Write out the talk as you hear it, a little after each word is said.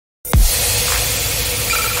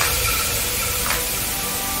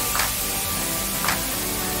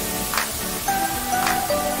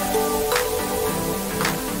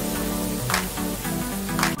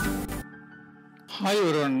Hi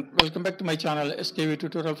everyone, welcome back to my channel SKV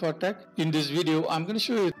Tutorial for Tech. In this video, I'm going to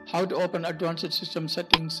show you how to open advanced system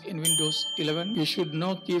settings in Windows 11. You should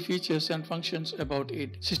know key features and functions about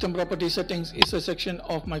it. System property settings is a section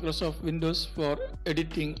of Microsoft Windows for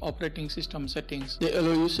editing operating system settings. They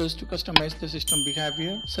allow users to customize the system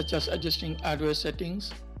behavior, such as adjusting hardware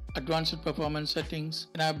settings, advanced performance settings,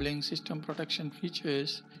 enabling system protection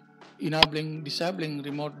features, enabling disabling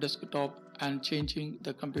remote desktop, and changing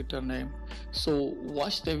the computer name. So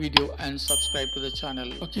watch the video and subscribe to the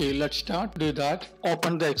channel. Okay, let's start. To do that,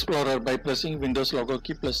 open the Explorer by pressing Windows logo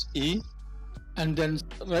key plus E, and then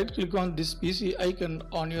right click on this PC icon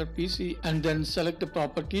on your PC and then select the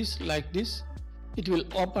properties like this. It will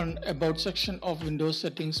open About section of Windows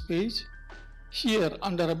settings page. Here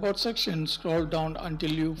under About section, scroll down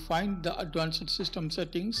until you find the advanced system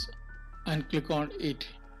settings and click on it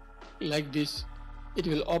like this. It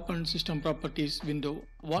will open system properties window.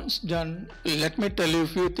 Once done, let me tell you a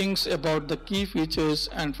few things about the key features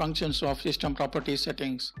and functions of system property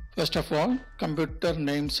settings. First of all, computer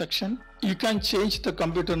name section. You can change the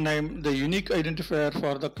computer name, the unique identifier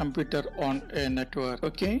for the computer on a network.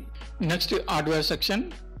 Okay. Next, hardware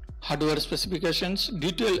section. Hardware specifications,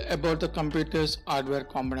 detail about the computer's hardware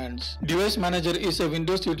components. Device Manager is a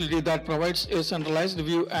Windows utility that provides a centralized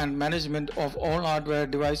view and management of all hardware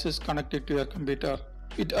devices connected to your computer.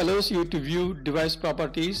 It allows you to view device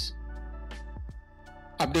properties,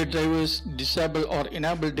 update drivers, disable or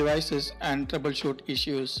enable devices, and troubleshoot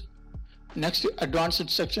issues. Next, advanced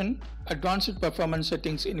section. Advanced performance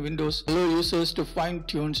settings in Windows allow users to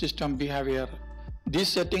fine-tune system behavior. These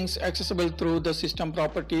settings, accessible through the System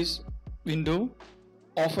Properties window,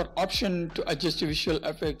 offer option to adjust visual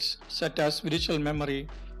effects such as virtual memory,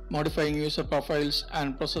 modifying user profiles,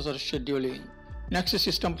 and processor scheduling. Next is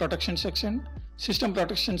System Protection section. System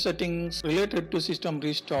protection settings related to system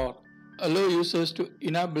restore allow users to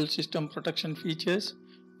enable system protection features,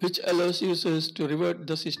 which allows users to revert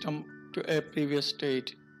the system to a previous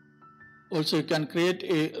state. Also, you can create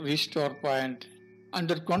a restore point.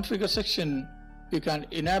 Under Configure section, you can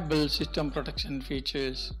enable system protection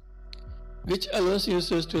features, which allows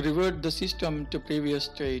users to revert the system to previous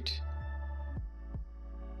state.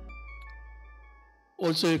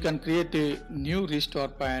 Also, you can create a new restore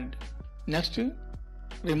point. Next,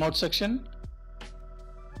 remote section.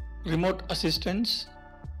 Remote assistance.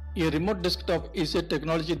 A remote desktop is a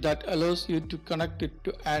technology that allows you to connect it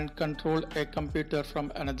to and control a computer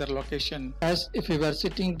from another location. As if you were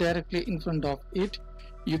sitting directly in front of it,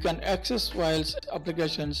 you can access files,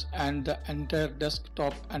 applications, and the entire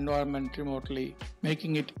desktop environment remotely,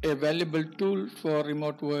 making it a valuable tool for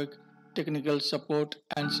remote work, technical support,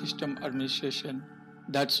 and system administration.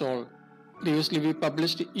 That's all. Previously, we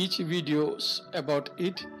published each videos about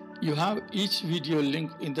it. You have each video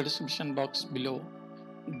link in the description box below.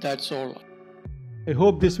 That's all. I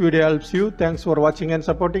hope this video helps you. Thanks for watching and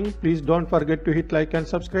supporting. Please don't forget to hit like and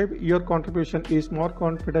subscribe. Your contribution is more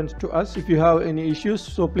confidence to us. If you have any issues,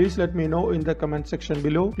 so please let me know in the comment section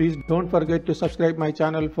below. Please don't forget to subscribe my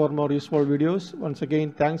channel for more useful videos. Once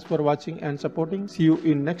again, thanks for watching and supporting. See you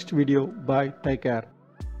in next video. Bye. Take care.